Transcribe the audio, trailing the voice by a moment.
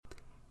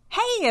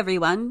Hey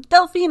everyone,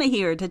 Delphina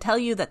here to tell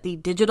you that the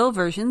digital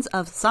versions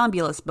of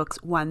Somnolus books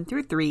 1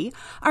 through 3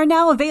 are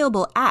now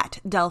available at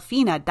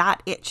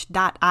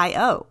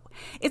delphina.itch.io.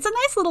 It's a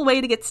nice little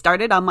way to get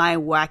started on my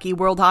wacky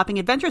world-hopping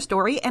adventure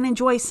story and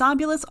enjoy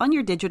Somnolus on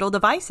your digital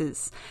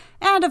devices.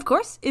 And of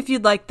course, if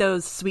you'd like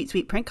those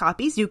sweet print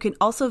copies, you can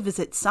also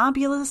visit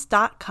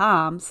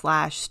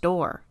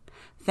somnolus.com/store.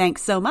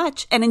 Thanks so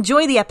much and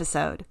enjoy the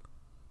episode.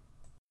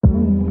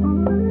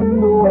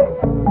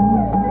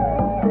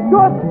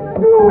 Just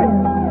do it!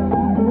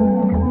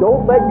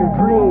 Don't let your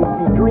dreams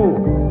be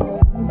dreams.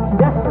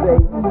 Yesterday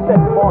said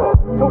tomorrow.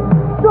 So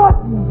just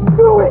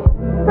do it!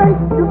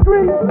 Face your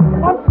dreams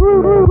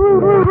untrue!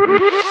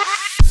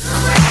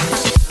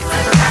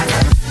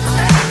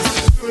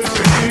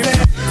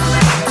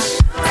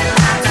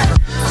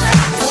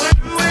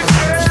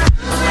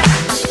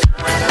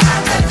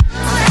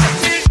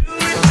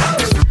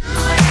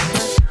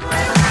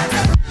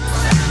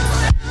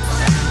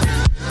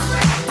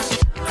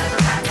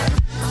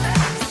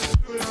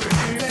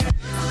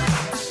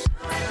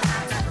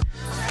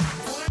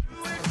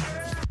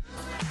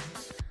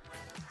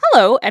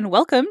 Hello, and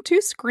welcome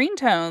to Screen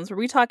Tones, where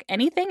we talk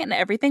anything and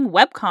everything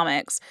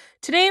webcomics.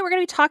 Today, we're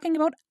going to be talking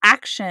about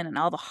action and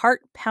all the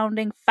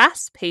heart-pounding,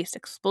 fast-paced,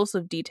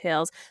 explosive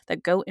details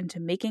that go into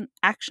making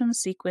action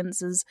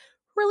sequences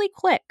really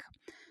quick.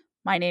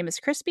 My name is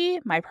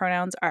Crispy, my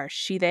pronouns are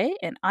she, they,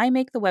 and I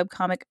make the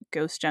webcomic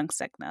Ghost Junk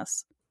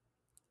Sickness.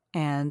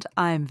 And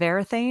I'm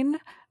Verathane,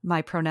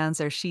 my pronouns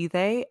are she,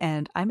 they,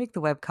 and I make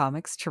the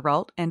webcomics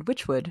Geralt and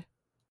Witchwood.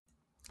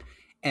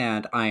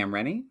 And I am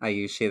Rennie. I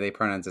use she, they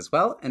pronouns as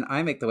well, and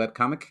I make the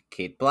webcomic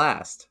Kate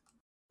Blast.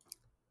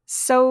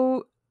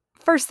 So,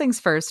 first things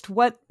first,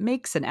 what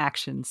makes an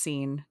action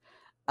scene?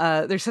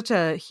 There's such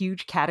a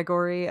huge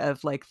category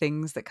of like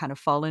things that kind of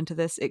fall into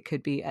this. It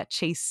could be a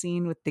chase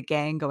scene with the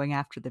gang going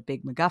after the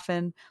big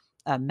MacGuffin,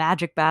 a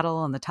magic battle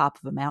on the top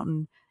of a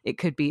mountain. It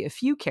could be a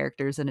few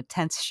characters in a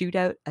tense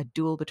shootout, a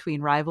duel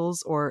between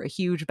rivals, or a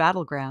huge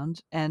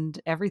battleground, and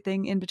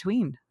everything in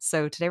between.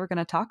 So today we're going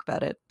to talk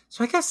about it.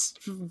 So I guess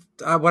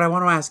what I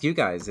want to ask you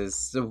guys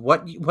is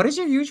what is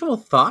your usual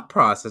thought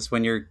process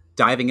when you're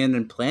diving in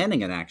and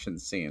planning an action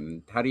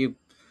scene? How do you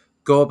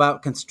go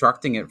about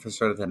constructing it for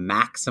sort of the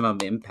maximum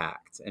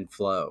impact and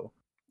flow?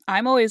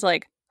 I'm always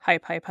like,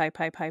 hype. Hype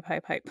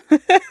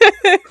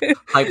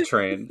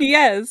train.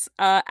 Yes.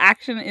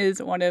 Action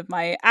is one of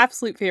my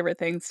absolute favorite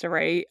things to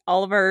write.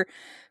 All of our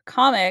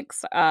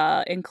comics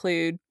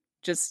include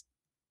just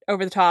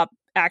over-the-top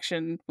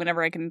action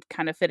whenever I can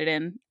kind of fit it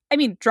in. I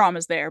mean,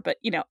 drama's there, but,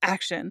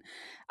 action.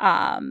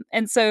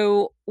 And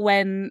so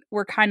when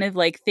we're kind of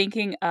like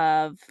thinking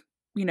of,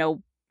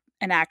 an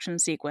action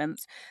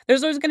sequence,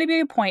 there's always going to be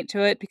a point to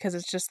it because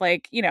it's just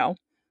like,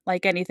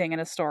 like anything in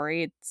a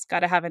story, it's got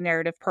to have a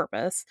narrative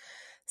purpose.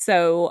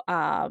 So,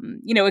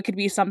 it could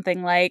be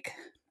something like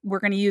we're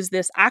going to use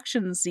this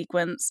action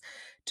sequence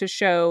to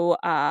show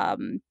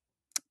an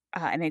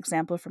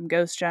example from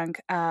Ghost Junk,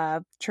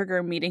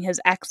 Trigger meeting his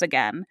ex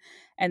again.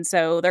 And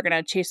so they're going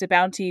to chase a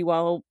bounty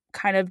while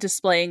kind of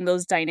displaying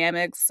those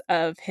dynamics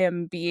of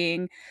him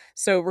being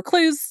so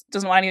recluse,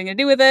 doesn't want anything to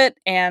do with it,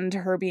 and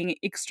her being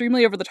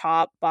extremely over the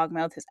top,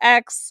 bogmouth his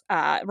ex,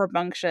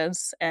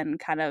 rambunctious, and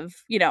kind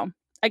of,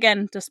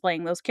 again,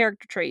 displaying those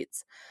character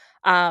traits.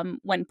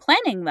 When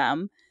planning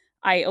them,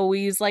 I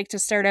always like to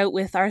start out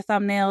with our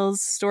thumbnails,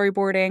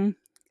 storyboarding,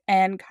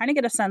 and kind of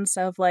get a sense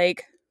of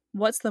like,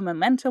 what's the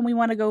momentum we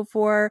want to go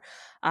for?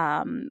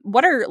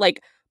 What are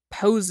like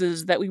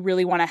poses that we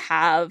really want to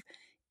have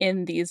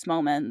in these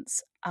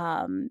moments?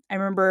 I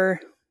remember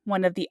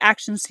one of the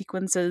action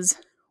sequences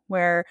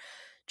where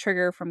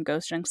Trigger from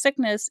Ghost Junk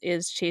Sickness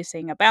is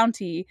chasing a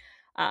bounty.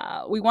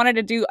 We wanted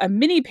to do a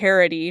mini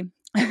parody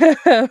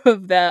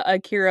of the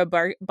Akira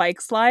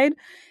bike slide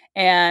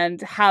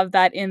and have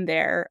that in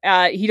there.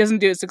 He doesn't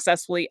do it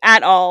successfully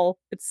at all.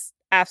 It's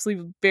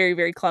absolutely very,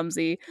 very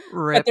clumsy.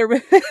 Rip.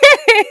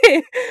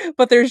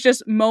 But there's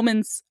just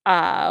moments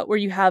where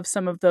you have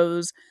some of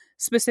those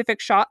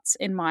specific shots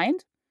in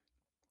mind.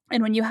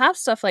 And when you have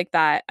stuff like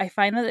that, I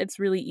find that it's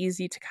really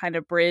easy to kind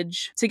of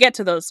bridge to get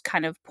to those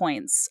kind of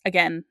points.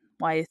 Again,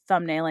 why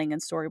thumbnailing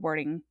and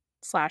storyboarding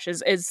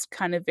is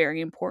kind of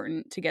very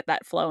important to get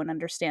that flow and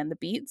understand the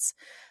beats.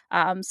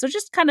 So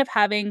just kind of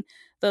having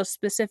those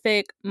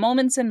specific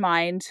moments in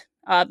mind,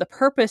 the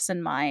purpose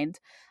in mind,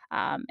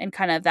 and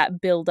kind of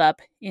that build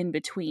up in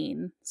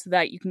between so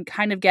that you can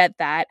kind of get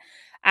that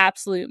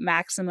absolute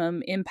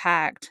maximum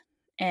impact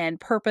and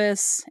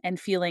purpose and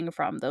feeling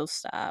from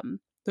those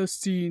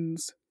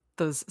scenes.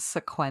 Those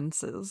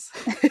sequences.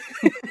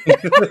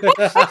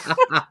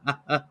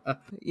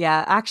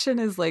 Yeah, action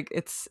is like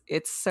it's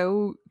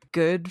so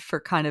good for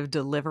kind of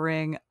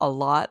delivering a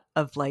lot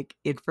of like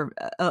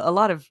a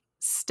lot of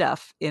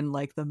stuff in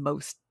like the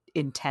most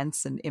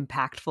intense and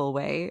impactful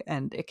way,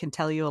 and it can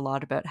tell you a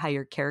lot about how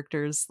your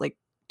characters like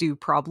do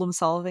problem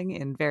solving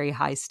in very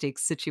high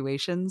stakes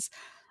situations.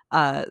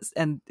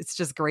 And it's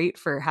just great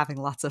for having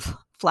lots of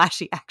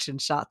flashy action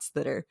shots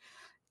that are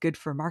good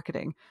for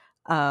marketing.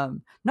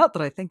 Not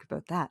that I think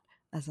about that.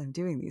 I'm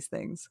doing these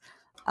things.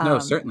 No,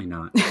 certainly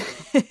not.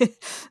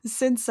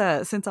 Since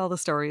all the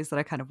stories that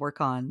I kind of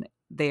work on,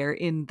 they're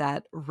in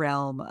that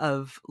realm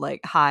of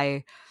like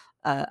high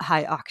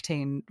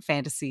octane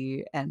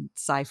fantasy and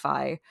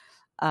sci-fi.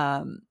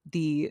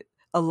 The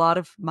A lot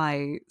of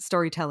my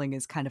storytelling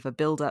is kind of a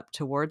build up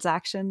towards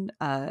action,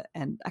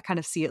 and I kind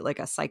of see it like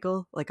a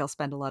cycle. Like I'll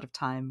spend a lot of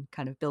time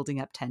kind of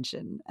building up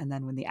tension, and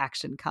then when the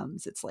action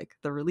comes, it's like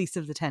the release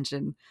of the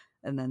tension,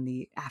 and then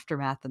the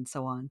aftermath, and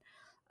so on.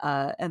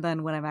 And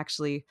then when I'm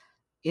actually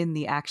in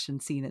the action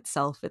scene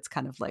itself, it's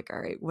kind of like,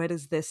 all right, what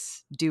is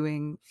this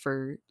doing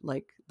for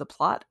like the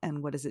plot,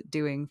 and what is it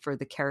doing for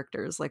the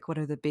characters? Like, what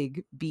are the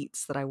big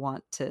beats that I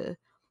want to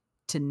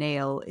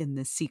nail in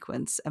this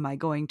sequence? Am I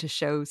going to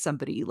show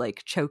somebody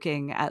like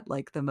choking at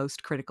like the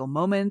most critical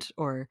moment,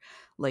 or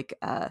like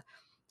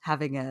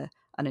having an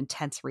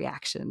intense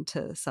reaction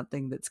to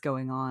something that's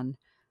going on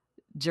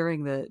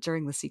during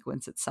the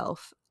sequence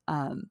itself?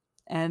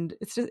 And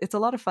it's a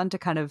lot of fun to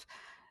kind of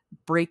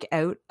break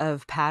out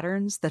of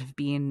patterns that have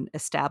been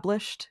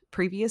established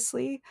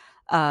previously,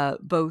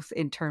 both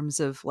in terms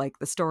of like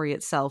the story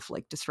itself,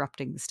 like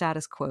disrupting the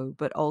status quo,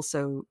 but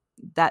also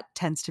that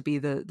tends to be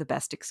the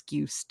best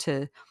excuse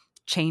to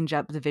change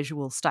up the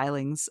visual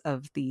stylings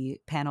of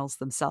the panels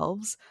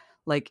themselves.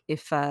 Like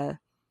if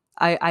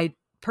I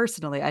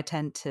personally, I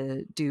tend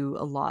to do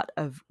a lot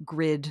of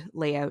grid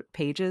layout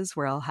pages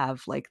where I'll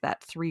have like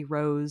that 3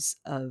 rows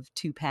of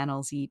 2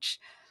 panels each.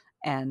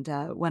 And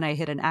when I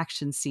hit an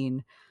action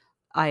scene,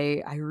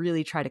 I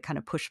really try to kind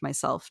of push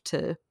myself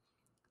to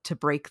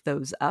break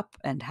those up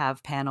and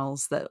have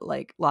panels that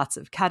like lots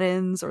of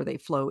cut-ins, or they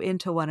flow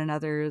into one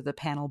another. The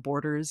panel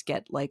borders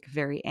get like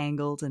very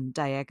angled and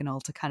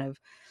diagonal to kind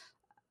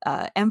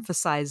of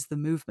emphasize the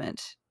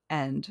movement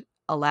and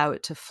allow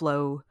it to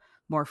flow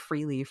more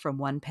freely from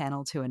one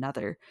panel to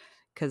another.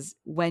 Because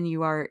when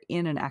you are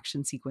in an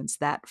action sequence,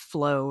 that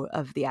flow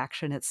of the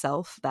action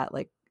itself, that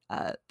like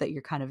that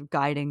you're kind of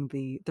guiding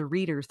the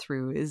reader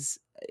through, is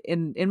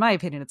in my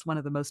opinion, it's one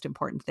of the most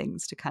important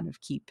things to kind of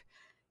keep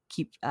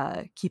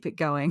it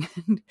going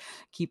and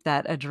keep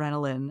that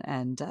adrenaline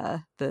and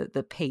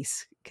the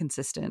pace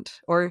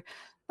consistent, or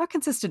not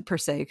consistent per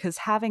se, because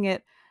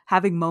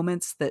having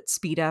moments that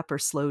speed up or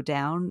slow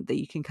down that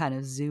you can kind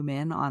of zoom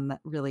in on the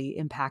really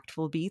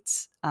impactful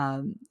beats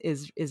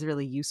is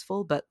really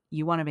useful. But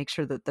you want to make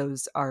sure that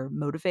those are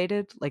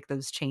motivated, like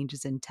those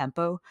changes in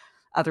tempo.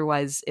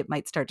 Otherwise, it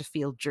might start to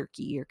feel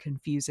jerky or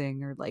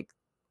confusing or like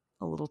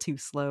a little too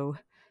slow.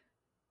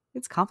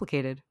 It's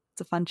complicated. It's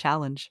a fun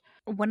challenge.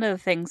 One of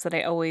the things that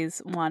I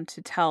always want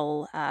to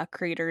tell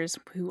creators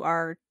who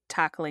are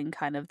tackling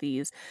kind of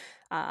these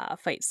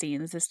fight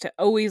scenes is to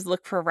always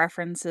look for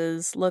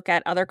references, look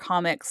at other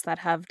comics that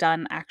have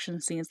done action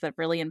scenes that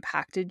really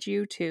impacted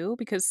you too,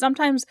 because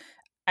sometimes,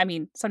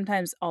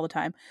 sometimes all the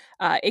time,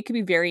 it can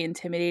be very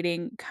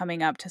intimidating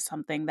coming up to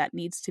something that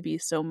needs to be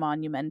so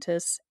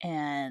monumentous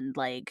and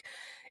like,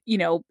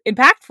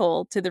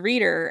 impactful to the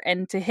reader,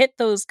 and to hit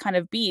those kind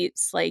of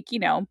beats, like,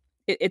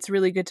 it's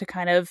really good to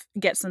kind of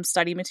get some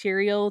study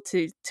material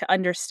to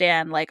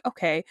understand, like,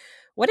 okay,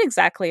 what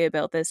exactly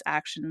about this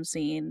action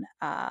scene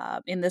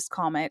in this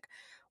comic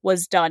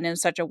was done in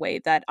such a way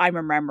that I'm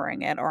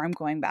remembering it, or I'm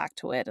going back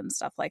to it and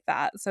stuff like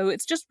that. So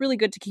it's just really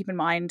good to keep in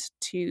mind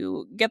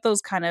to get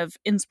those kind of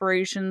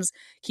inspirations,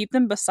 keep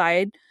them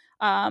beside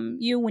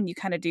you when you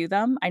kind of do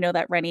them. I know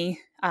that Rennie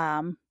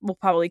will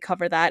probably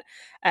cover that,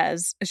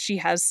 as she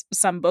has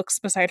some books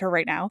beside her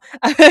right now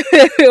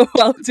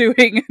while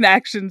doing an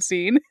action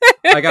scene.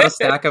 I got a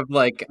stack of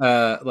like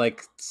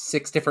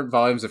 6 different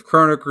volumes of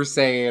Chrono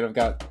Crusade. I've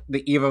got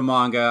the Eva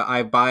manga.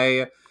 I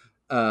buy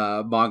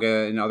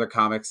manga and other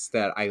comics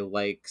that I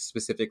like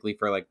specifically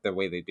for like the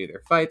way they do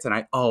their fights, and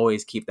I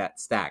always keep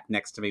that stack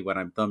next to me when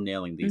I'm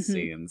thumbnailing these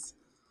scenes.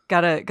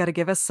 Gotta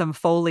give us some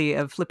Foley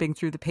of flipping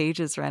through the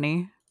pages,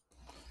 Rennie.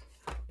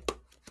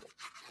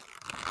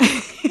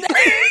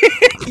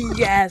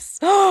 Yes.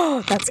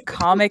 Oh, that's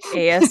comic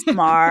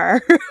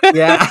ASMR.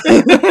 Yeah.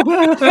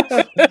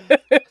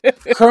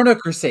 Chrono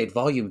Crusade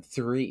Volume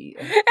 3.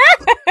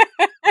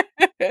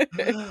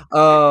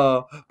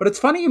 But it's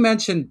funny you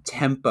mentioned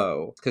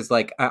tempo, because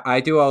like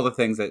I do all the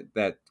things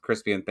that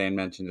Crispy and Thane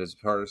mentioned as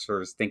part of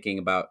sort of thinking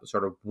about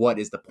sort of what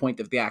is the point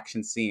of the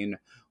action scene,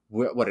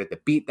 what are the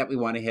beat that we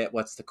want to hit,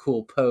 what's the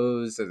cool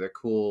pose or the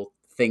cool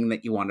thing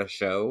that you want to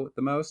show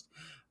the most.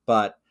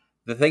 But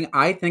the thing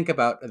I think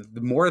about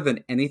more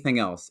than anything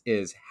else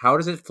is how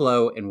does it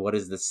flow and what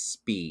is the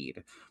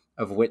speed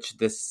of which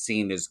this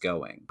scene is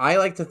going. I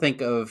like to think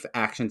of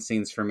action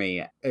scenes for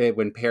me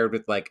when paired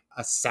with like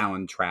a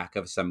soundtrack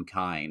of some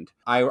kind.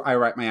 I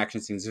write my action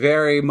scenes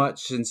very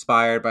much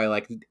inspired by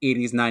like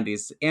 80s,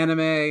 90s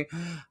anime.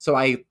 So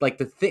I like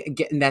to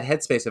get in that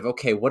headspace of,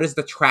 okay, what is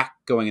the track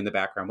going in the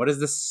background? What is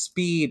the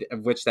speed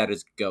of which that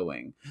is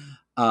going?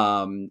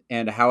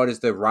 And how does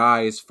the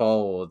rise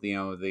fall,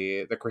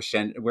 the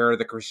crescendo, where are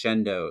the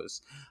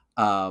crescendos?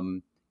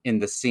 In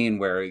the scene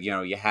where,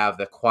 you have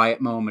the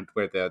quiet moment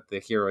where the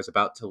hero is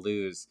about to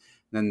lose,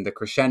 and then the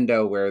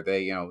crescendo where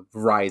they,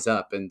 rise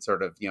up and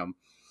sort of,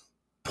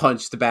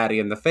 punch the baddie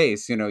in the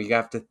face. You know, you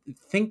have to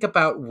think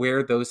about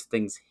where those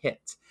things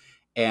hit.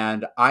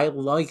 And I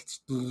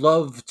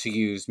love to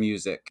use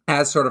music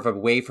as sort of a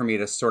way for me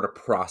to sort of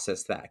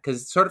process that,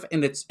 because sort of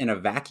in a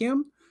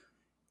vacuum,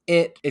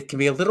 it can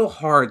be a little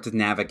hard to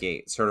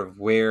navigate sort of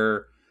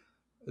where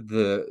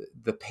the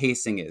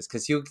pacing is,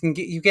 because you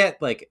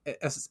get like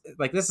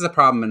like this is a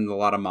problem in a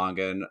lot of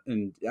manga,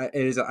 and it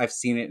is, I've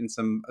seen it in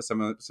some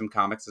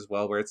comics as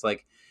well, where it's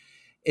like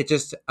it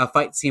just, a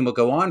fight scene will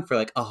go on for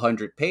like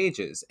 100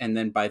 pages, and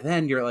then by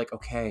then you're like,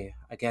 okay,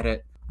 I get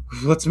it,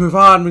 let's move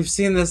on, we've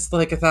seen this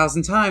like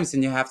 1,000 times,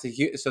 and you have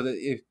to so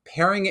that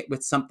pairing it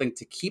with something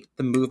to keep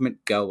the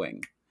movement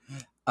going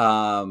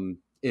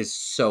is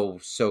so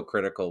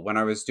critical. When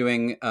I was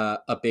doing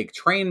a big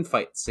train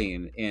fight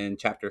scene in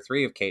chapter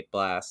 3 of Kate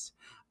Blast,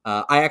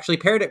 I actually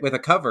paired it with a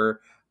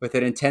cover with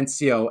an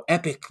Intensio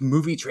epic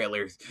movie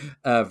trailer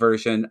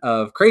version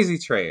of Crazy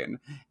Train,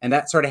 and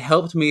that sort of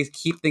helped me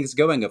keep things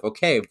going. Of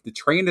okay, the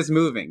train is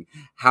moving.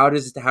 How do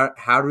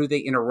they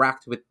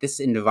interact with this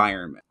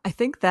environment? I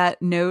think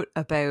that note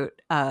about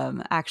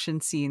action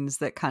scenes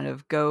that kind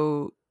of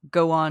go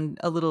on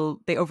a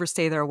little, they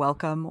overstay their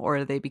welcome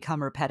or they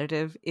become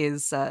repetitive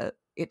is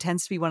it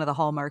tends to be one of the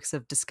hallmarks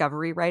of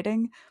discovery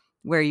writing,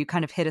 where you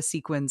kind of hit a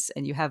sequence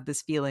and you have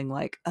this feeling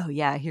like, oh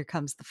yeah, here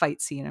comes the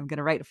fight scene, I'm going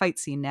to write a fight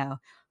scene now,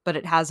 but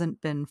it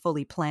hasn't been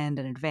fully planned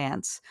in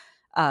advance.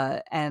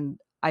 And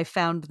I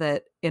found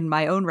that in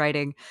my own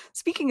writing,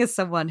 speaking as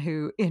someone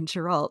who in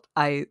Geralt,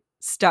 I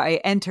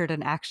entered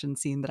an action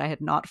scene that I had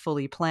not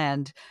fully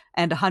planned,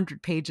 and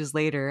 100 pages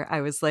later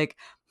I was like,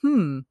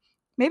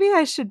 maybe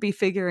I should be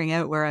figuring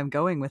out where I'm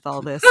going with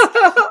all this.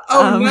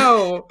 Oh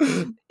no.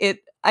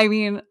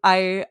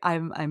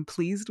 I'm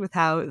pleased with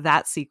how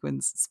that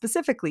sequence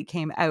specifically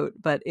came out,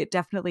 but it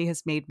definitely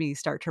has made me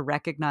start to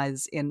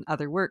recognize in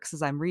other works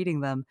as I'm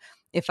reading them,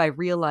 if I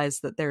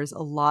realize that there's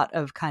a lot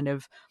of kind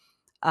of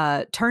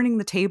turning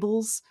the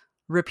tables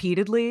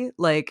repeatedly,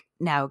 like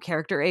now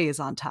character A is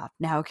on top,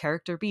 now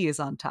character B is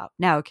on top,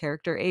 now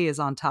character A is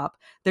on top.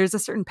 There's a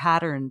certain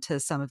pattern to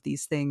some of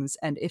these things,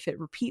 and if it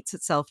repeats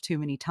itself too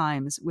many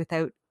times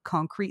without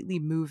concretely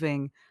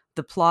moving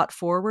the plot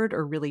forward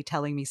or really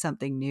telling me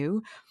something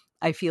new,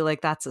 I feel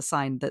like that's a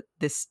sign that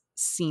this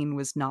scene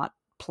was not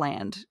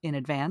planned in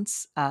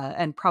advance,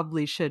 and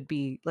probably should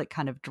be like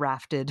kind of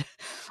drafted.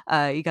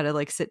 You got to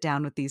like sit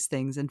down with these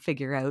things and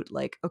figure out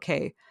like,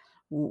 okay,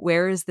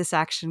 where is this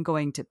action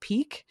going to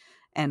peak,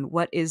 and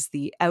what is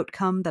the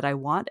outcome that I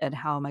want, and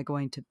how am I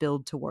going to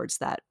build towards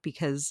that?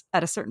 Because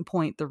at a certain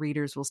point, the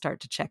readers will start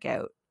to check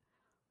out.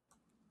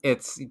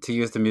 It's, to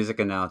use the music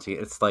analogy,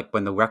 it's like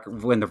when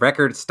the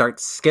record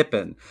starts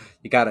skipping,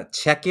 you gotta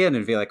check in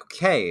and be like,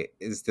 okay,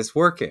 is this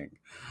working?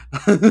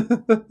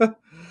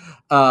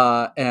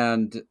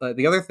 And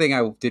the other thing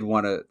I did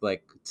want to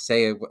like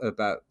say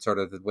about sort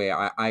of the way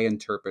I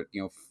interpret,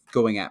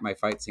 going at my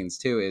fight scenes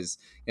too, is,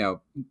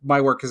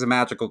 my work is a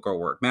magical girl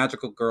work.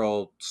 Magical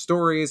girl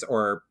stories,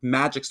 or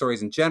magic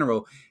stories in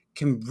general,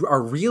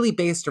 are really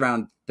based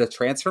around the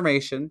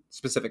transformation,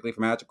 specifically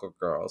for magical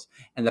girls,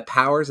 and the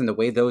powers and the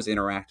way those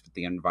interact with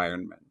the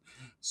environment.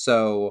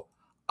 So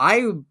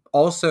I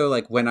also,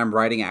 like, when I'm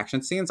writing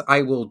action scenes,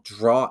 I will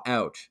draw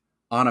out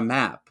on a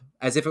map,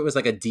 as if it was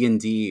like a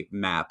D&D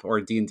map or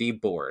a D&D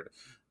board,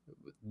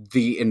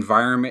 the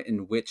environment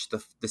in which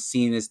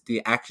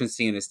the action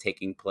scene is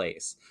taking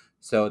place,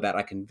 so that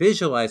I can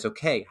visualize,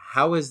 okay,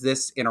 how is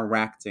this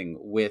interacting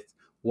with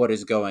what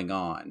is going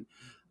on?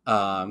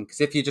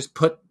 Because if you just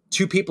put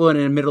two people in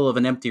the middle of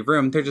an empty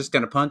room, they're just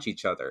going to punch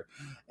each other.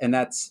 And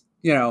that's,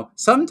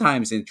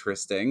 sometimes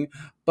interesting.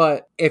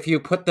 But if you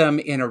put them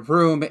in a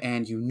room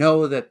and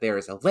that there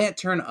is a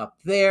lantern up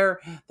there,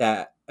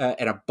 that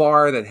at a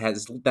bar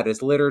that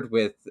is littered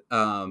with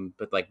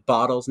like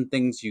bottles and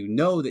things,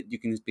 that you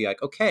can just be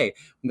like, okay,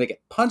 when they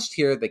get punched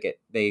here,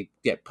 they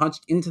get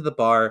punched into the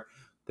bar,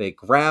 they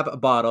grab a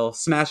bottle,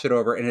 smash it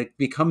over, and it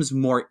becomes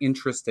more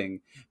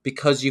interesting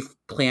because you've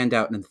planned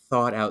out and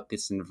thought out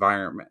this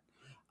environment.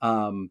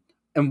 And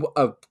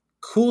a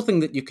cool thing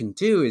that you can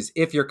do is,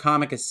 if your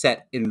comic is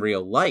set in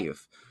real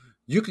life,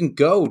 you can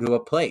go to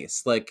a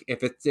place, like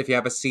if you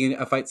have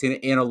a fight scene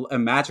in a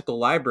magical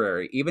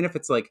library, even if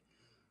it's like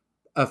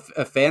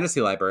a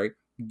fantasy library,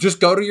 just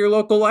go to your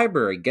local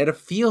library, get a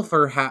feel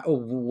for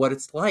what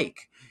it's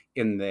like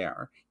in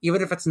there,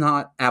 even if it's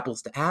not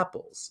apples to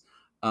apples.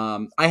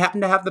 I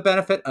happen to have the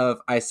benefit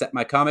of, I set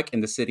my comic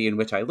in the city in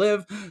which I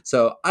live,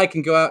 so I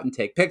can go out and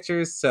take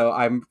pictures. So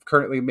I'm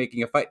currently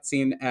making a fight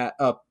scene at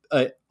a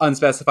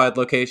unspecified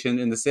location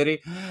in the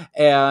city,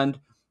 and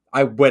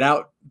I went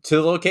out to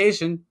the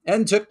location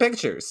and took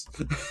pictures.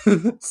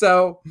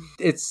 So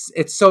it's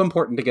so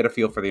important to get a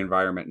feel for the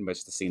environment in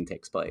which the scene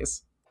takes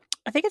place.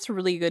 I think it's a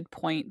really good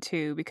point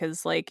too, because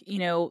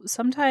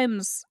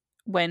sometimes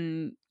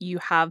when you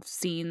have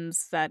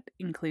scenes that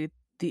include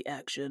the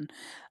action,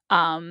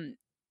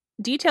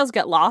 details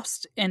get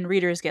lost and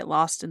readers get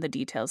lost in the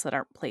details that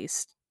aren't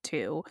placed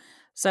too.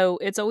 So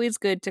it's always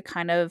good to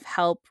kind of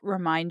help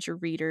remind your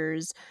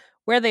readers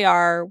where they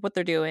are, what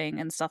they're doing,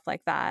 and stuff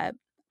like that.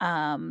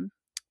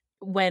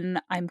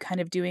 when I'm kind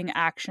of doing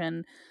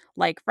action,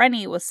 like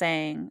Rennie was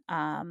saying,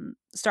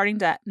 starting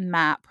to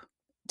map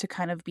to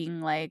kind of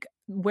being like,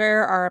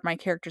 where are my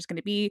characters going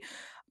to be?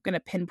 I'm going to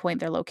pinpoint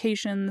their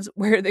locations.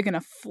 Where are they going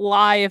to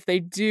fly if they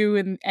do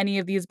in any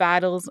of these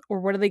battles? Or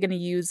what are they going to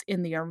use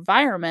in the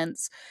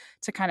environments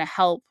to kind of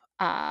help,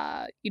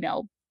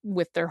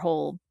 with their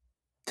whole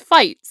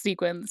fight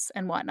sequence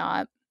and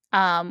whatnot.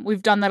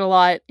 We've done that a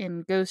lot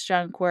in Ghost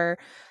Junk, where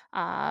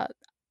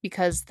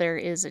because there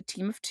is a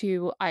team of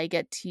two, I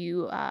get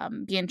to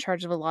be in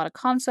charge of a lot of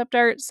concept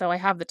art. So I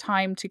have the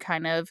time to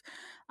kind of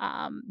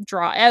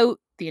draw out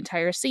the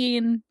entire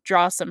scene,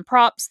 draw some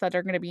props that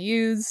are going to be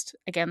used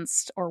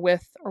against or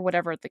with or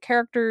whatever the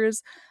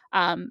characters.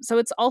 So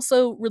it's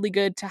also really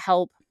good to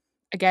help,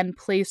 again,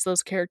 place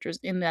those characters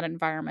in that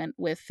environment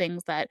with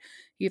things that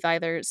you've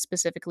either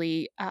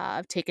specifically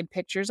taken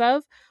pictures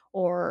of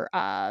or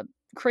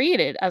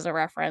created as a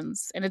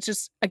reference. And it's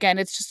just, again,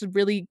 it's just a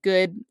really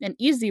good and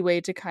easy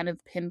way to kind of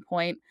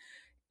pinpoint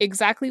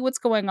exactly what's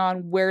going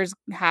on, where's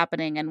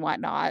happening, and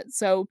whatnot.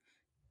 So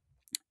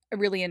I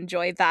really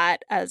enjoyed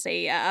that as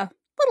a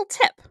little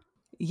tip.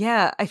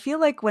 Yeah, I feel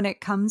like when it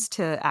comes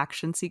to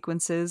action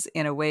sequences,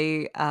 in a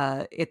way,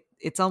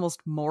 it's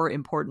almost more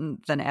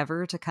important than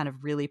ever to kind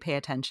of really pay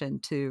attention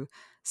to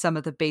some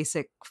of the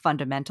basic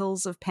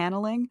fundamentals of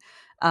paneling,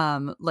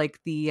 like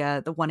the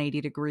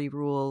 180-degree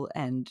rule,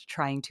 and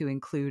trying to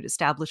include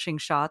establishing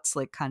shots,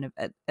 like kind of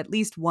at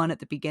least one at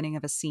the beginning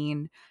of a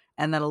scene,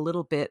 and then a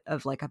little bit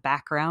of like a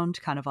background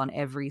kind of on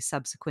every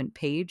subsequent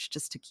page,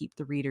 just to keep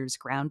the readers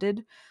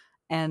grounded.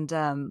 And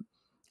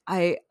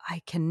I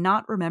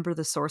cannot remember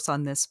the source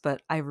on this,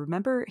 but I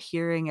remember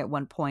hearing at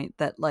one point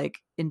that,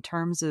 like, in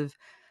terms of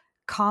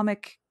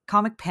comic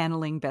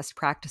paneling best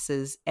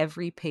practices,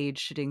 every page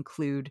should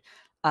include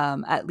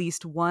at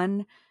least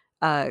one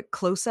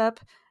close up,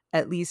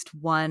 at least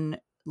one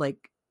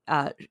like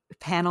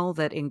panel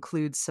that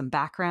includes some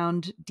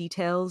background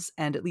details,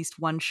 and at least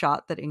one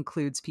shot that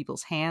includes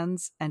people's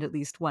hands, and at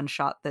least one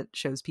shot that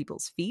shows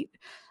people's feet.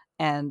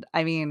 And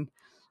I mean,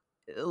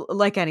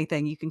 like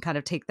anything, you can kind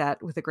of take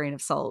that with a grain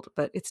of salt,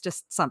 but it's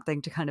just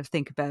something to kind of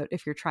think about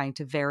if you're trying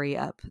to vary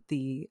up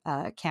the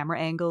camera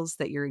angles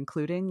that you're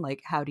including.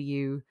 Like, how do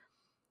you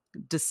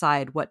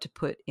decide what to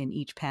put in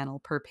each panel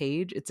per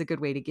page? It's a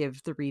good way to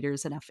give the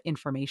readers enough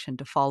information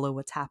to follow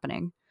what's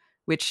happening,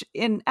 which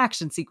in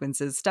action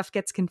sequences, stuff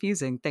gets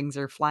confusing. Things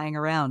are flying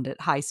around at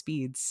high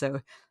speeds,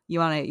 so you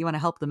want to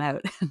help them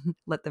out and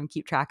let them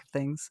keep track of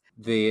things.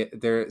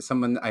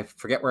 Someone, I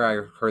forget where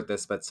I heard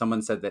this, but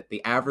someone said that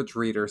the average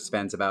reader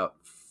spends about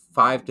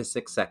 5 to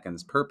 6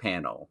 seconds per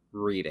panel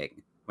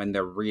reading, when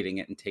they're reading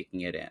it and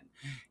taking it in.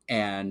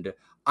 And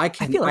I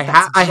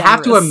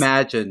have to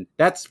imagine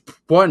that's,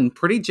 one,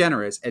 pretty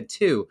generous, and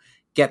two,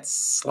 gets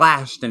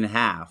slashed in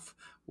half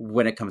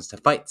when it comes to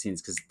fight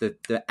scenes, because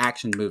the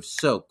action moves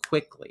so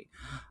quickly.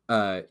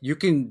 You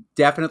can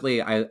definitely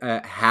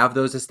have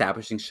those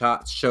establishing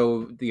shots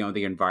show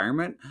the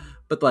environment,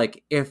 but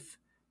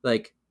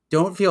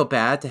don't feel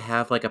bad to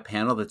have like a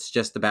panel that's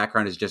just the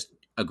background is just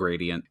a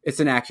gradient. It's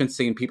an action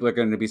scene. People are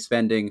going to be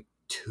spending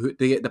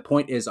the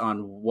point is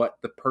on what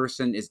the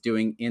person is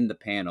doing in the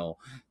panel.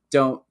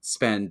 Don't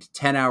spend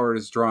 10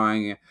 hours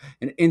drawing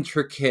an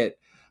intricate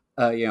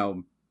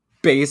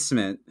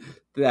basement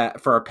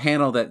that for a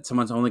panel that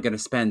someone's only going to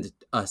spend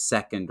a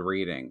second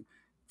reading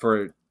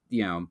for.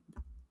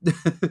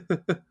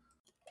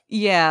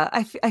 Yeah,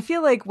 I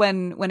feel like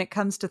when it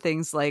comes to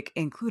things like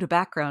include a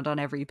background on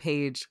every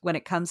page, when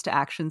it comes to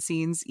action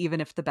scenes, even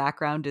if the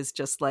background is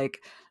just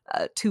like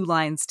 2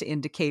 lines to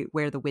indicate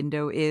where the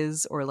window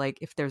is, or like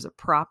if there's a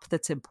prop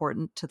that's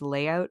important to the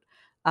layout,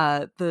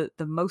 the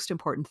most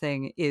important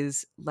thing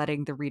is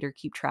letting the reader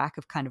keep track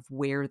of kind of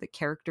where the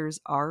characters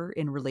are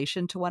in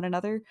relation to one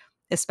another,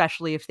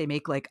 especially if they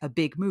make like a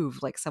big move,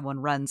 like someone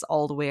runs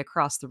all the way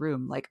across the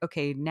room. Like,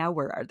 okay, now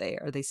where are they?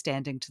 Are they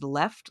standing to the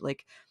left?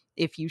 Like,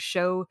 if you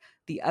show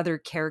the other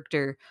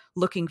character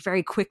looking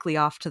very quickly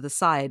off to the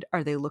side,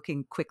 are they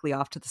looking quickly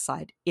off to the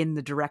side in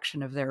the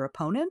direction of their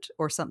opponent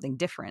or something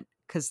different?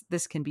 Because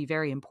this can be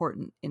very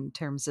important in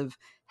terms of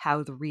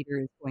how the reader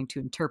is going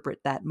to interpret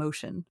that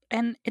motion.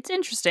 And it's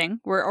interesting.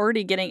 We're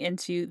already getting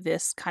into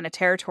this kind of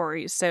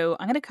territory. So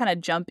I'm going to kind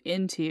of jump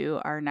into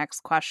our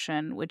next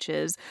question, which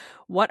is,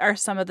 what are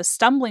some of the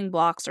stumbling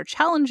blocks or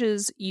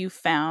challenges you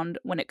found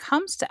when it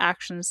comes to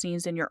action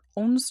scenes in your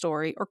own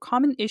story, or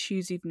common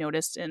issues you've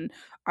noticed in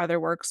other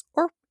works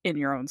or in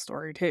your own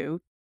story too?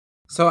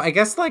 So I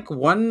guess like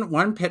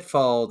one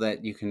pitfall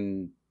that you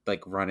can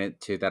like run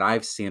into, that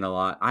I've seen a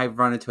lot, I've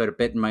run into it a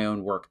bit in my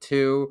own work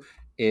too,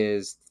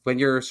 is when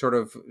you're sort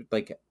of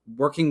like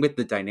working with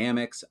the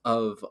dynamics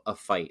of a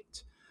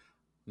fight,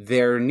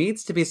 there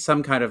needs to be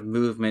some kind of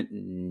movement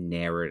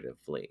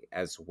narratively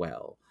as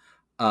well.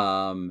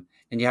 And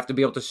you have to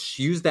be able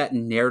to use that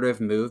narrative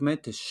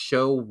movement to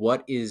show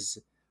what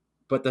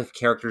the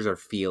characters are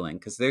feeling,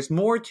 because there's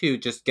more to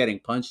just getting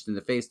punched in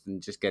the face than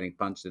just getting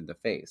punched in the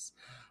face.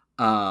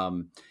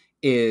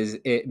 is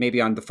it maybe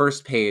on the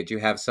first page you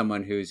have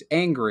someone who's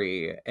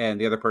angry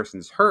and the other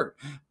person's hurt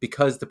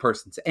because the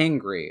person's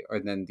angry, or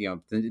then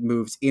it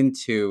moves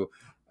into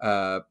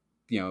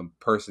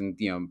person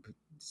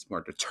is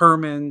more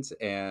determined,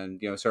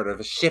 and sort of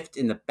a shift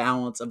in the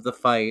balance of the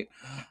fight,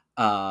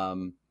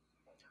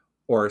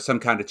 or some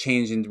kind of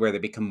change in where they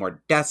become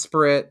more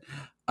desperate.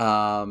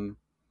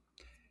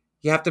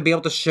 You have to be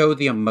able to show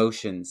the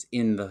emotions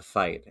in the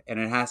fight, and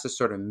it has to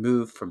sort of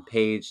move from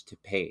page to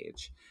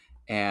page.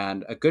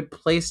 And a good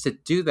place to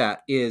do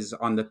that is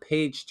on the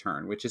page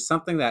turn, which is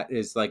something that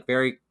is like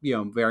very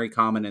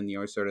common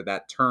in sort of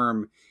that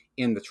term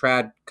in the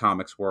trad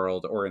comics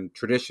world, or in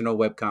traditional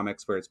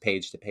webcomics where it's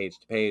page to page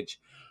to page.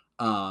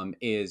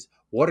 Is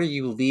what are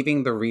you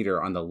leaving the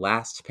reader on the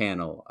last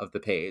panel of the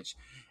page,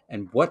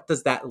 and what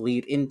does that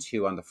lead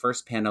into on the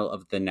first panel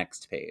of the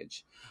next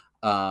page?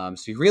 So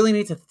you really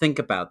need to think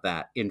about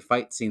that in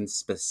fight scenes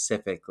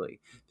specifically,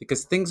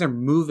 because things are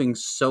moving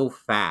so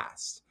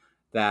fast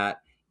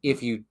that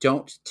if you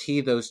don't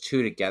tee those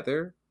two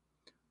together,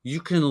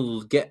 you can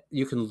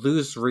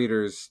lose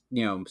readers,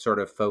 sort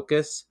of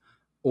focus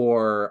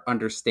or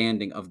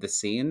understanding of the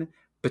scene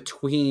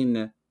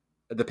between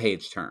the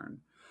page turn.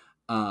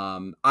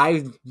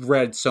 I've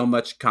read so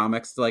much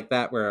comics like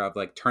that where I've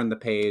like turned the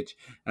page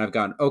and I've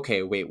gone,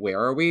 okay, wait,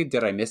 where are we?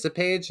 Did I miss a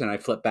page? And I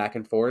flip back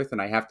and forth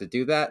and I have to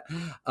do that.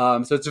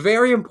 So it's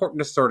very important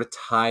to sort of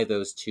tie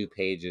those two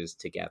pages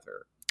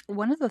together.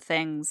 One of the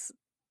things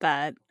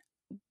that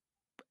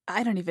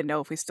I don't even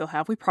know if we still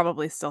have, we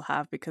probably still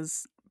have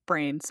because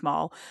brain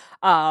small,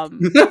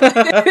 when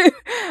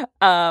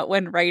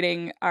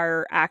writing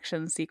our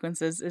action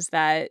sequences, is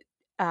that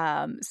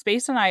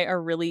Space and I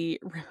are really,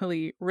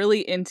 really,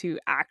 really into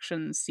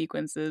action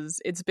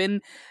sequences. It's been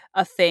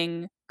a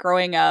thing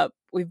growing up.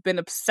 We've been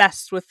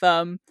obsessed with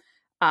them.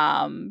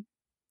 I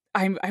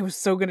was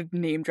so gonna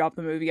name drop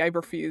the movie. I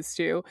refuse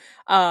to.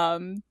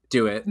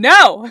 Do it.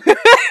 No,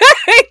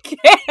 I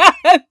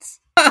can't.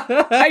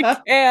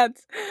 I can't.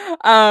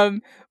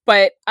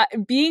 But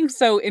being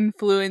so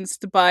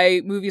influenced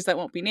by movies that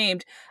won't be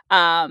named,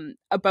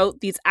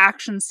 about these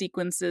action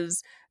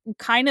sequences,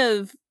 kind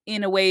of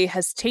in a way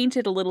has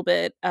tainted a little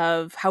bit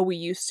of how we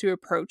used to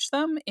approach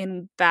them,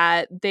 in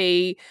that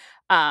they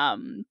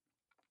went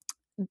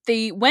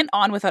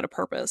on without a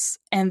purpose,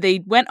 and they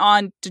went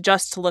on to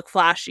look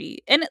flashy,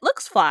 and it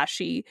looks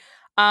flashy,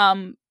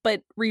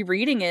 but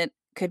rereading it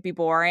could be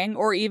boring,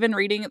 or even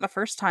reading it the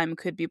first time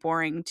could be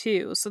boring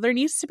too. So there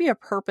needs to be a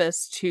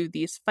purpose to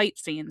these fight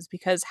scenes,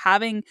 because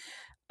having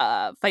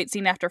fight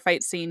scene after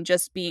fight scene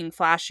just being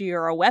flashy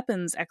or a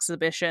weapons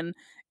exhibition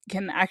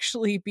can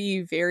actually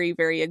be very,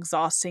 very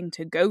exhausting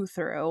to go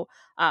through.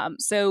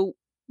 So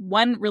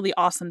one really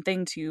awesome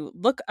thing to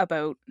look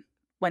about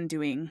when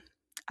doing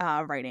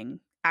writing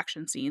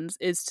action scenes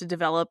is to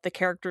develop the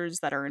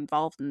characters that are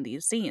involved in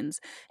these scenes.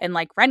 And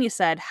like Renya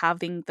said,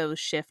 having those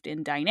shift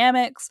in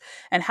dynamics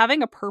and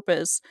having a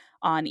purpose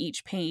on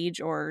each page,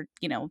 or,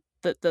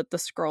 the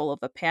scroll of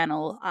a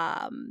panel,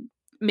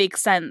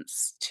 makes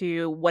sense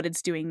to what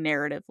it's doing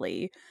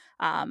narratively.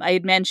 I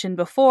had mentioned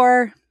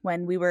before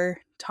when we were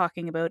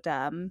talking about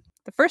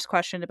the first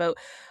question about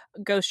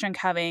Ghost Junk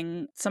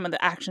having some of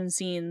the action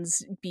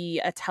scenes be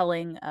a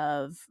telling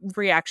of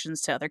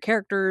reactions to other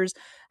characters,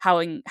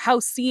 how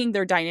seeing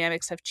their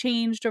dynamics have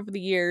changed over the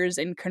years,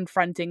 and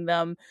confronting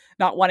them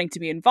not wanting to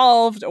be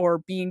involved or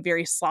being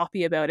very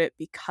sloppy about it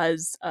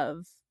because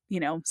of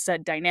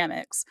said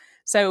dynamics.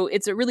 So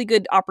it's a really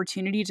good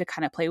opportunity to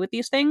kind of play with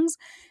these things,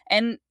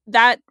 and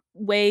that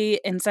way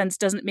in sense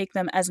doesn't make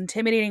them as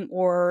intimidating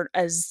or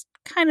as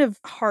kind of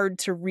hard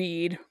to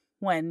read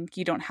when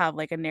you don't have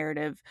like a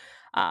narrative.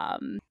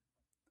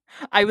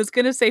 I was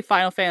gonna say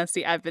Final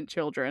Fantasy Advent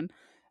Children.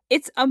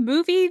 It's a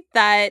movie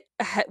that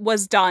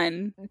was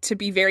done to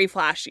be very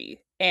flashy,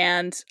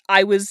 and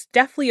I was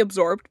definitely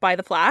absorbed by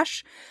the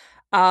flash,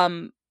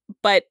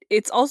 but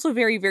it's also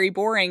very, very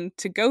boring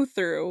to go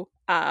through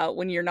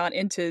when you're not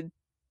into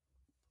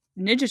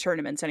ninja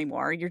tournaments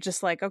anymore. You're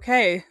just like,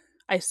 okay,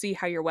 I see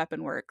how your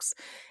weapon works,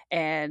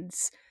 and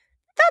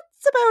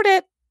that's about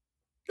it.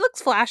 It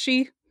looks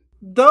flashy.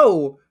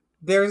 Though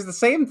there's the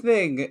same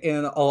thing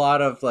in a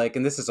lot of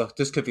and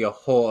this could be a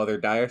whole other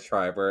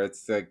diatribe, where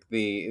it's like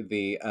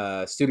the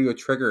Studio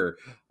Trigger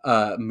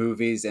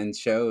movies and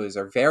shows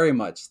are very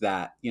much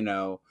that,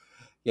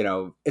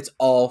 it's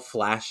all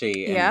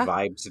flashy and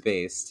vibes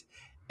based,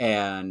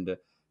 and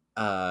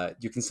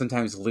you can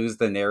sometimes lose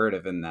the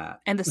narrative in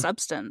that and the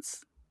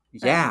substance.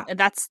 Yeah. And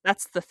that's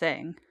the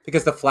thing.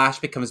 Because the flash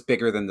becomes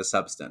bigger than the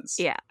substance.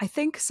 Yeah. I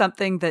think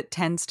something that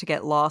tends to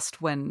get lost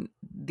when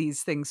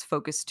these things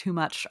focus too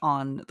much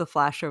on the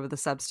flash over the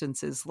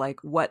substance is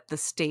like what the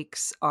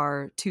stakes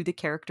are to the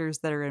characters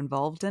that are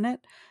involved in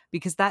it.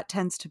 Because that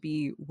tends to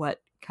be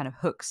what kind of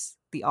hooks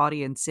the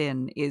audience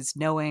in, is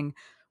knowing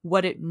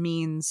what it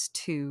means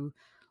to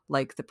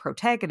like the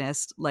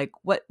protagonist, like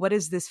what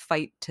is this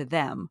fight to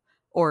them,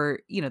 or,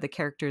 the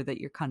character that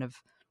you're kind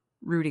of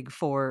rooting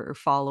for or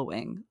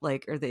following?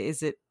 Like,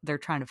 is it they're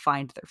trying to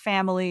find their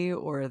family,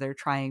 or they're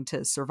trying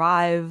to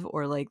survive,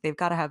 or like they've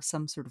got to have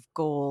some sort of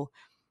goal,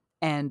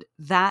 and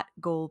that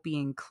goal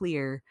being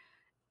clear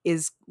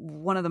is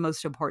one of the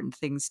most important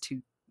things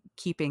to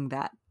keeping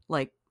that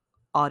like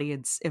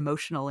audience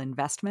emotional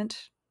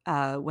investment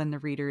when the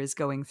reader is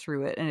going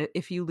through it. And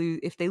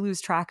if they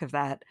lose track of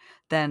that,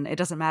 then it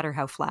doesn't matter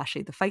how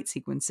flashy the fight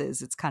sequence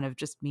is, it's kind of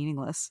just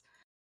meaningless.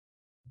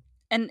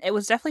 And it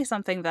was definitely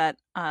something that,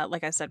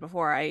 like I said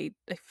before, I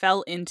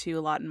fell into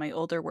a lot in my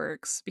older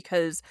works,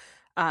 because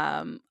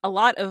a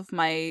lot of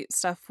my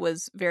stuff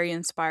was very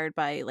inspired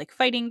by like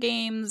fighting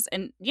games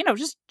and,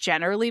 just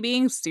generally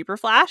being super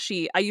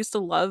flashy. I used to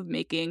love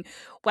making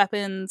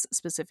weapons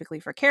specifically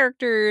for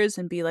characters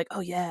and be like,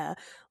 oh yeah,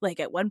 like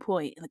at one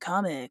point in the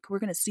comic, we're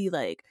going to see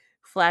like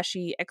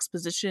flashy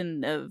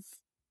exposition of,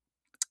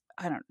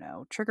 I don't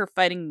know, trigger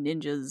fighting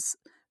ninjas.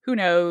 Who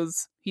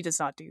knows? He does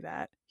not do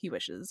that. He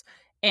wishes.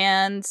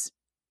 And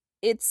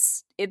it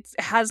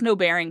has no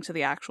bearing to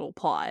the actual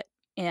plot.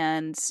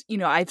 And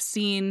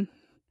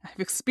I've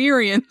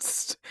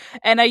experienced,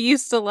 and I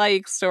used to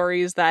like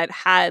stories that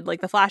had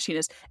like the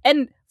flashiness,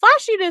 and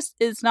flashiness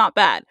is not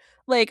bad.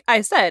 Like I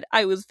said,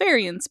 I was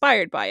very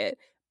inspired by it,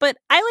 but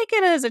I like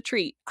it as a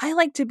treat. I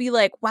like to be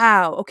like,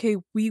 wow, okay,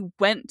 we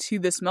went to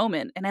this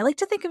moment. And I like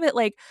to think of it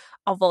like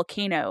a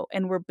volcano,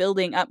 and we're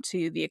building up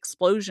to the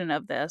explosion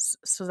of this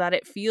so that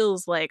it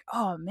feels like,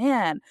 oh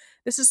man,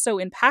 this is so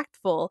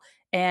impactful.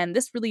 And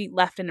this really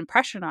left an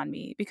impression on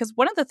me, because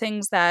one of the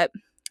things that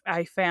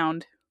I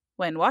found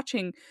when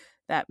watching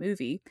that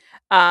movie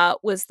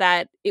was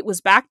that it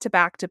was back to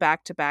back to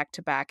back to back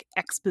to back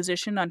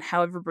exposition on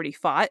how everybody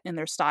fought in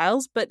their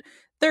styles. But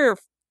there are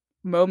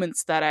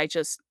moments that I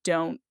just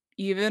don't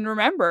even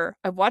remember.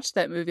 I've watched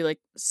that movie like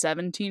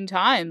 17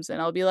 times,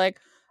 and I'll be like,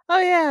 oh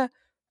yeah,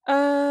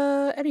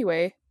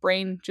 anyway,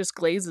 brain just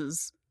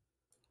glazes.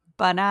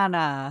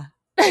 Banana.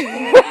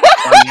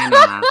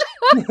 Banana.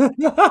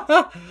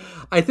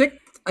 I think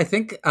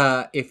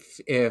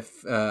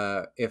if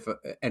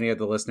any of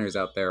the listeners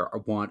out there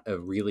want a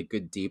really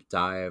good deep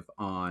dive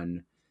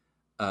on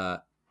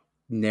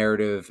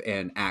narrative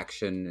and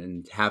action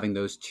and having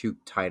those two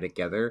tie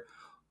together,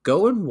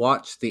 go and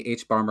watch the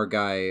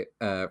HBomberguy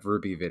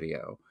RWBY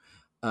video,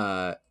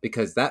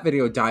 because that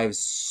video dives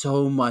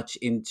so much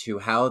into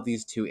how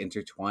these two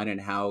intertwine and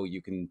how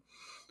you can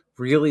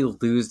really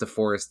lose the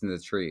forest in the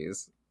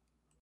trees.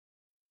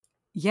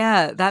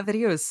 Yeah, that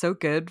video is so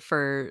good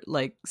for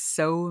like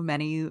so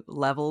many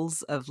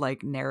levels of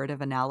like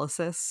narrative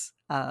analysis.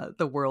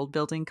 The world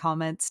building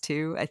comments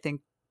too. I think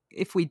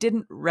if we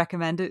didn't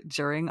recommend it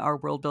during our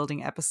world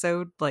building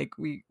episode, like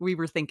we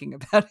were thinking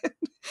about it.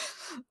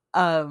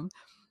 um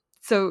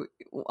so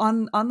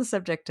on the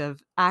subject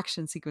of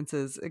action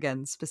sequences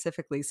again,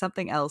 specifically,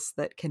 something else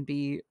that can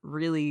be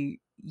really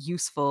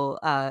useful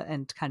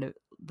and kind of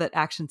that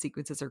action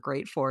sequences are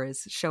great for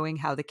is showing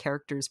how the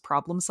characters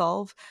problem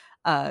solve,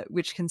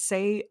 which can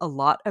say a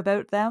lot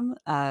about them.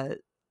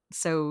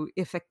 So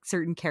if a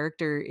certain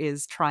character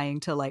is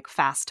trying to like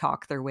fast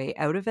talk their way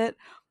out of it,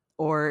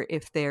 or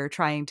if they're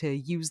trying to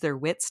use their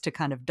wits to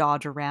kind of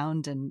dodge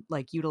around and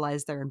like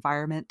utilize their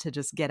environment to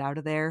just get out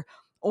of there,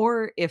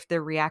 or if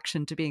their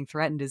reaction to being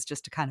threatened is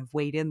just to kind of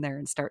wade in there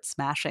and start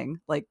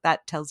smashing, like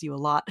that tells you a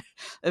lot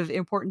of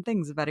important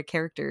things about a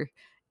character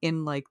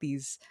in like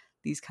these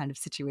kind of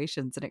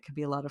situations, and it can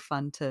be a lot of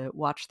fun to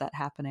watch that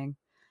happening.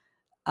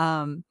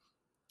 um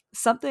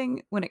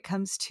Something when it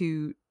comes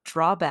to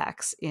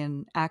drawbacks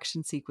in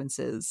action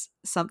sequences,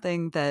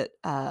 something that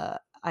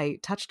I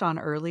touched on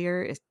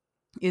earlier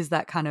is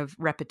that kind of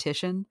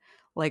repetition,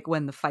 like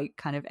when the fight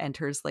kind of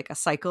enters like a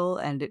cycle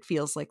and it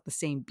feels like the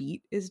same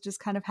beat is just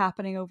kind of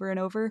happening over and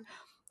over.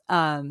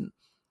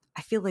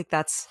 I feel like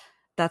that's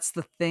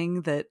the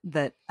thing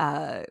that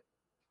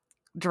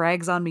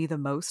drags on me the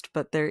most.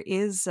 But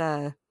there's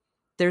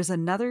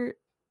another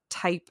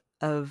type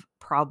of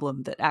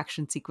problem that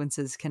action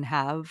sequences can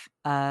have.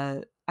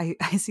 I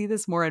see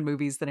this more in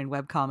movies than in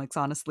webcomics,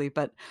 honestly,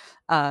 but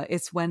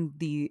it's when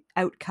the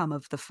outcome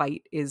of the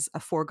fight is a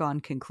foregone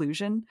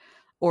conclusion,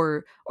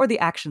 or the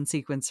action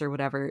sequence or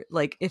whatever.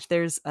 Like if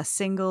there's a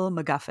single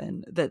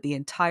MacGuffin that the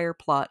entire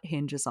plot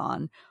hinges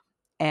on,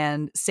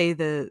 and say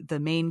the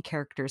main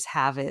characters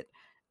have it,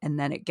 and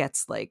then it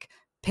gets like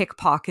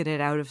pickpocketed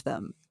out of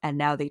them, and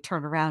now they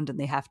turn around and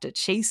they have to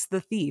chase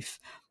the thief.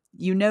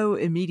 You know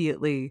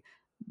immediately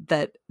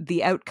that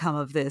the outcome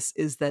of this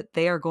is that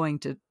they are going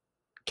to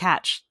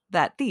catch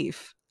that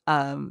thief.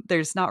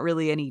 There's not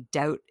really any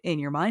doubt in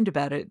your mind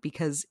about it,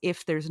 because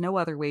if there's no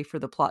other way for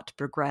the plot to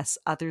progress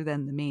other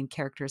than the main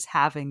characters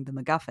having the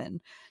MacGuffin,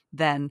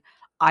 then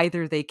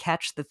either they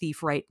catch the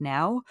thief right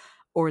now,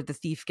 or the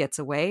thief gets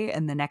away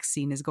and the next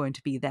scene is going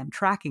to be them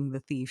tracking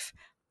the thief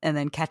and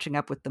then catching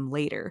up with them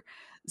later.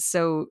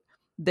 So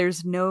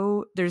there's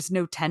no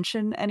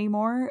tension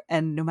anymore,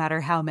 and no matter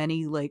how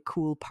many like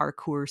cool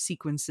parkour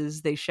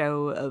sequences they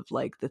show of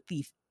like the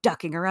thief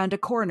ducking around a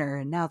corner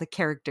and now the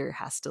character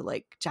has to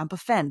like jump a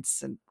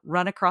fence and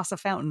run across a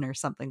fountain or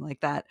something like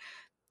that,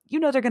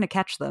 you know they're going to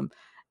catch them.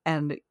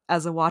 And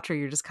as a watcher,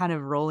 you're just kind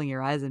of rolling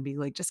your eyes and being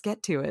like, just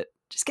get to it.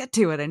 Just get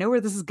to it. I know where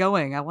this is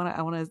going. I want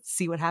to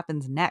see what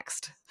happens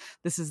next.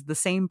 This is the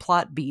same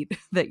plot beat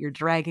that you're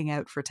dragging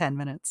out for 10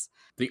 minutes.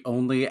 The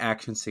only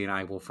action scene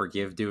I will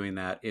forgive doing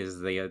that is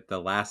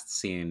the last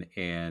scene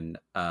in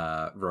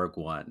Rogue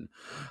One,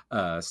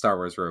 Star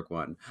Wars Rogue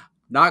One.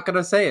 Not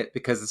gonna say it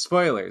because it's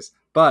spoilers,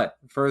 but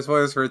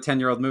spoilers for a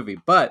 10-year-old movie.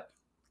 But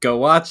go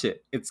watch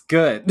it. It's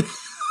good.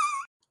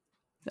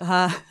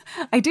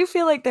 I do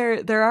feel like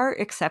there are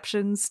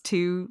exceptions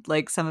to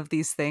like some of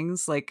these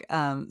things, like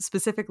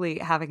specifically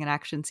having an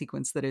action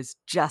sequence that is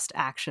just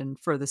action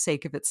for the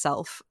sake of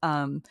itself.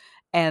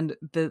 And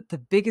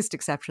the biggest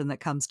exception that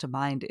comes to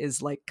mind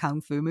is like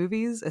kung fu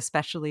movies,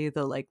 especially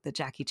the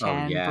Jackie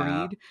Chan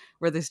breed,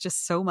 where there's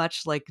just so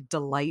much like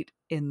delight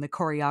in the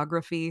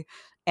choreography,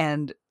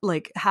 and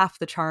like half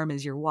the charm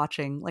is you're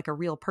watching like a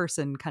real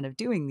person kind of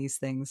doing these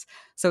things.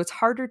 So it's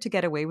harder to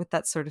get away with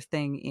that sort of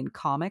thing in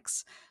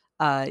comics.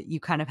 You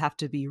kind of have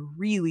to be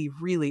really,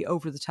 really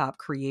over the top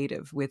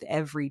creative with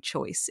every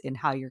choice in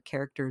how your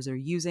characters are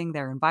using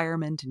their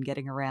environment and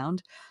getting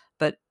around.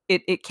 But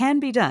it can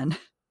be done.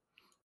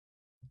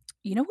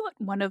 You know what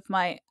one of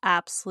my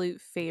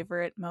absolute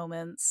favorite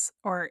moments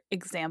or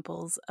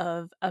examples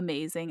of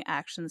amazing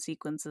action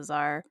sequences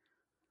are?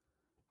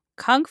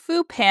 Kung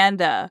Fu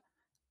Panda.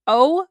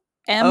 OMG.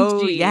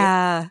 Oh,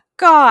 yeah.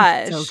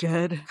 Gosh. It's so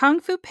good. Kung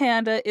Fu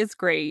Panda is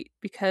great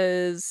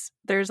because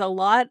there's a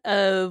lot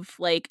of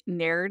like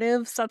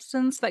narrative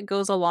substance that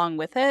goes along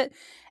with it.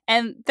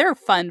 And they're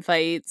fun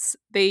fights.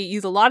 They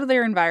use a lot of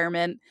their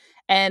environment,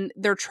 and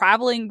they're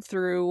traveling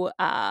through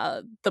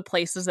the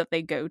places that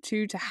they go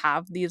to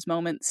have these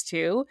moments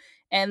too.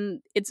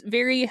 And it's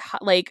very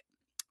like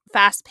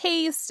fast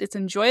paced. It's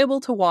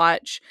enjoyable to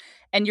watch,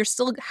 and you're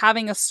still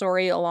having a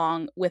story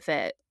along with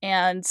it.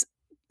 And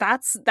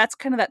that's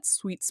kind of that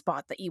sweet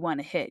spot that you want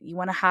to hit. You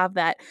want to have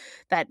that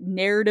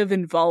narrative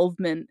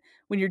involvement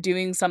when you're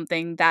doing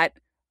something that,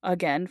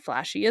 again,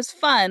 flashy is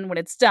fun when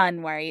it's done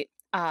right.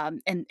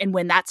 And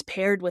when that's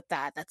paired with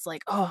that's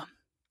like, oh,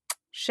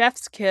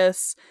 chef's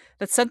kiss.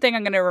 That's something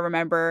I'm going to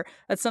remember.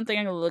 That's something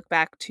I'm going to look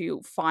back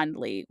to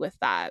fondly with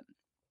that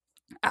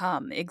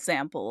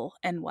example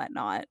and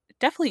whatnot. It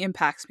definitely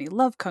impacts me.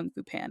 Love Kung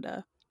Fu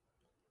Panda.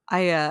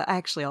 I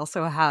actually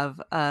also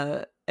have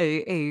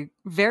a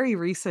very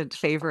recent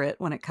favorite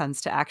when it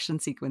comes to action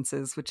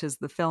sequences, which is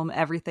the film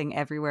Everything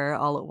Everywhere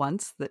All at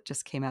Once that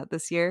just came out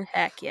this year.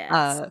 Heck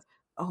yes.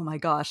 Oh my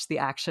gosh, the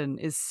action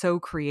is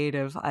so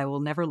creative. I will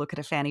never look at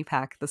a fanny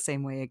pack the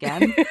same way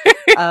again.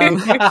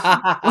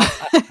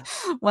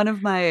 One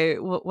of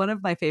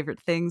my favorite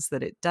things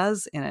that it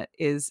does in it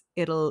is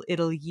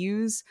it'll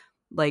use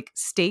like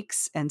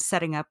stakes and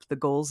setting up the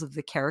goals of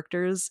the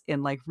characters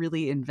in like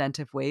really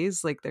inventive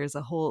ways. Like there's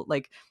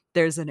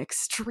an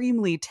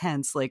extremely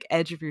tense, like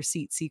edge of your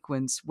seat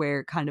sequence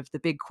where kind of the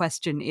big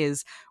question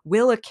is,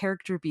 will a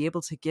character be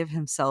able to give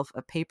himself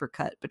a paper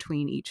cut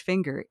between each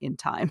finger in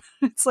time?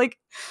 It's like,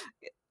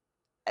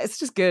 it's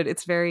just good.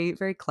 It's very,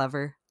 very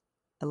clever.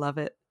 I love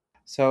it.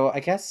 So I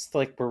guess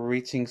like we're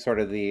reaching sort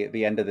of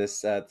the end of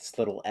this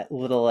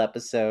little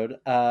episode,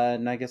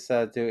 and I guess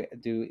do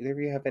either of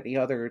you have any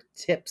other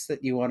tips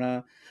that you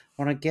wanna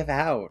give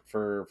out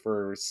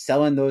for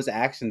selling those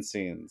action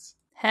scenes?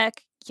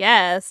 Heck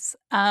yes.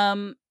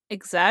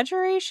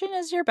 Exaggeration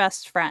is your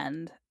best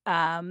friend.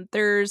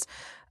 There's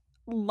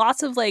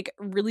lots of like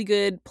really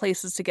good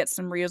places to get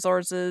some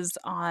resources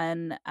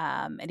on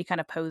any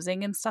kind of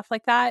posing and stuff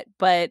like that,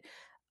 but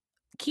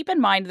keep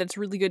in mind that it's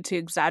really good to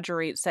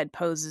exaggerate said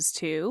poses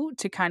too,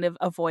 to kind of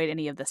avoid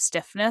any of the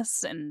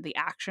stiffness and the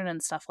action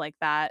and stuff like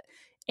that.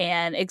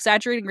 And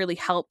exaggerating really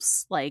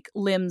helps like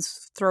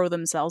limbs throw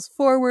themselves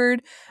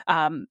forward.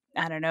 I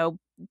don't know,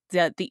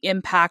 the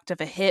impact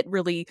of a hit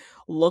really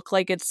look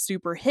like it's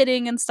super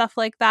hitting and stuff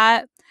like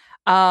that.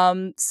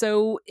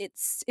 So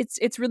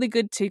it's really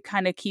good to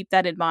kind of keep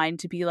that in mind,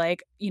 to be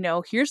like, you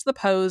know, here's the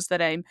pose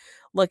that I'm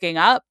looking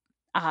up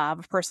of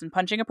a person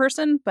punching a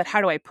person, but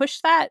how do I push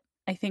that?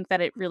 I think that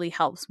it really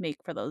helps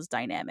make for those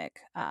dynamic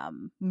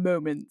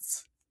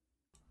moments.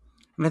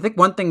 And I think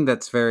one thing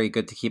that's very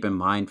good to keep in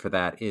mind for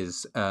that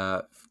is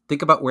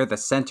think about where the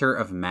center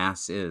of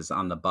mass is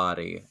on the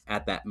body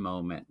at that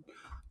moment.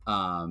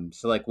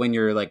 So like when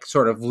you're like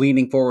sort of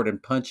leaning forward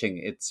and punching,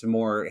 it's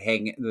more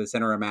the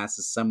center of mass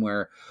is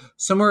somewhere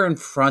in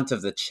front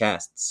of the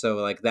chest. So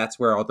like that's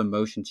where all the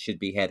motion should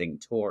be heading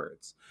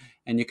towards.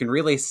 And you can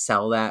really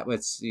sell that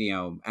with, you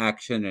know,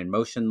 action and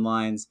motion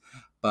lines,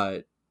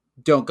 but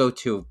don't go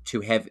too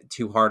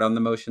hard on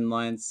the motion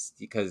lines,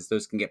 because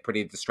those can get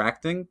pretty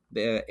distracting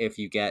if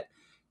you get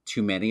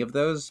too many of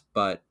those.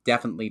 But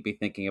definitely be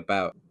thinking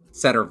about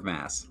center of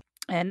mass.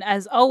 And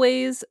as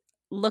always,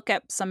 look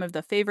up some of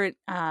the favorite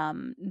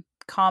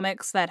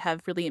comics that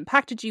have really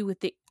impacted you with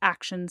the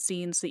action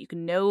scenes, so that you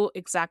can know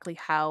exactly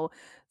how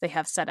they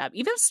have set up.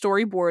 Even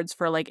storyboards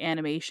for like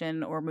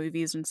animation or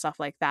movies and stuff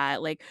like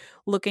that, like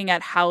looking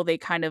at how they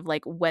kind of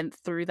like went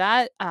through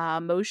that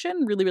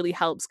motion really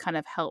helps kind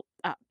of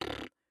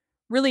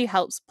really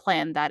helps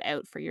plan that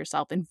out for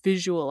yourself and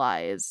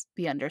visualize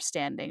the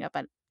understanding of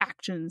an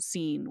action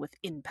scene with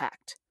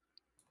impact.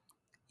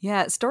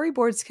 Yeah,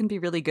 storyboards can be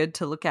really good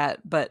to look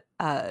at, but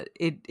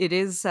it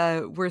is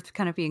worth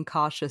kind of being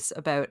cautious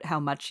about how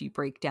much you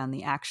break down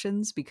the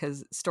actions,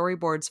 because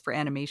storyboards for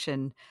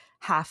animation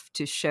have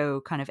to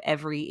show kind of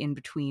every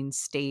in-between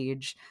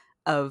stage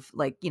of,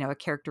 like, you know, a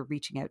character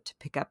reaching out to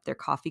pick up their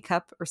coffee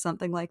cup or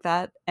something like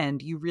that.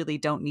 And you really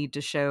don't need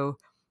to show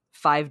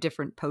 5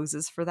 different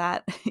poses for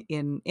that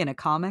in a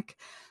comic.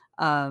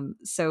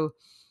 So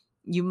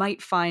you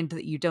might find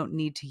that you don't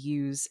need to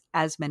use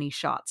as many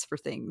shots for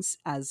things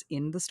as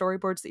in the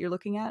storyboards that you're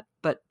looking at,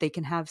 but they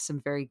can have some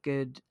very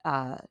good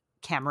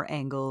camera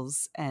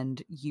angles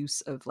and use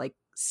of like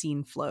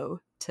scene flow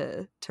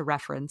to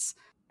reference.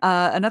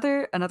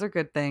 Another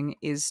good thing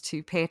is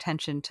to pay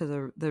attention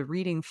to the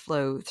reading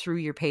flow through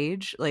your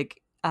page.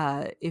 Like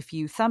if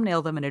you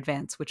thumbnail them in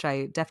advance, which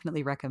I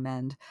definitely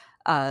recommend,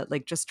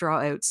 like just draw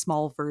out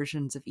small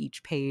versions of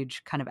each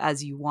page kind of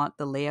as you want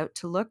the layout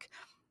to look.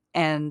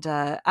 And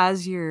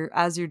as you're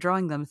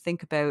drawing them,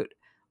 think about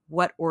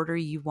what order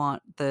you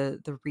want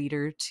the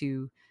reader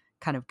to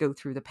kind of go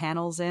through the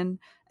panels in,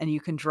 and you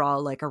can draw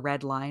like a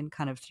red line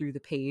kind of through the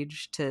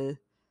page to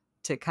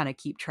kind of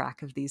keep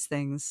track of these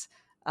things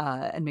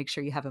and make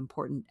sure you have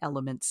important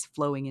elements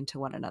flowing into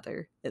one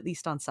another, at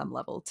least on some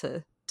level,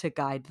 to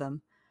guide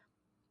them.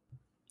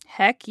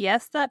 Heck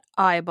yes, that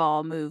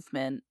eyeball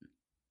movement.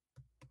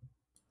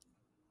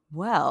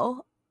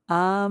 Well,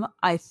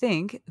 I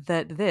think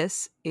that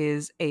this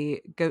is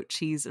a goat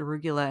cheese,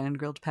 arugula, and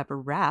grilled pepper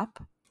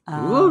wrap.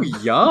 Ooh,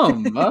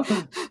 yum!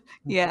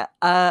 Yeah,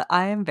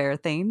 I am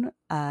Verathane.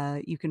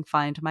 You can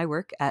find my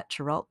work at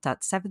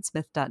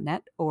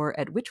chiralt.sevensmith.net or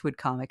at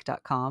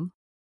witchwoodcomic.com.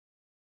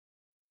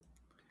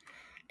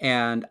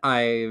 And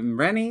I'm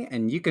Rennie,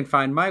 and you can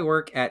find my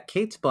work at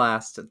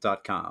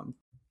katesblast.com.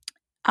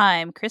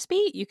 I'm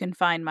Crispy. You can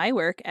find my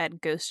work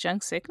at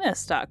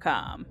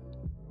ghostjunksickness.com.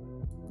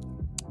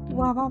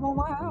 Wow, wow, wow,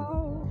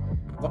 wow.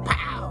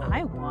 Wow.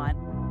 I want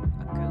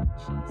a goat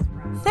cheese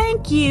wrap.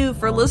 Thank you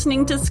for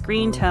listening to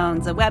Screen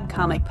Tones, a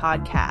webcomic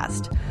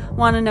podcast.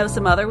 Want to know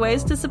some other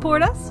ways to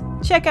support us?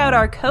 Check out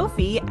our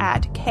Ko-fi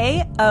at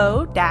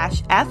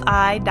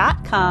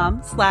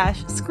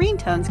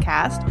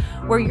ko-fi.com/screentonescast,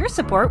 where your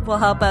support will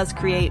help us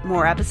create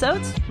more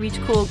episodes, reach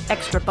cool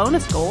extra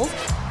bonus goals,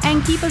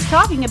 and keep us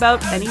talking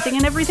about anything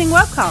and everything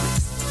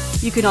webcomics.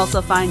 You can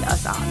also find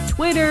us on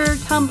Twitter,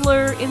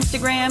 Tumblr,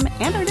 Instagram,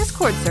 and our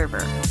Discord server.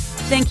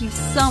 Thank you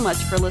so much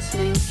for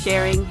listening,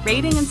 sharing,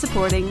 rating, and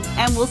supporting,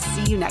 and we'll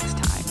see you next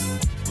time.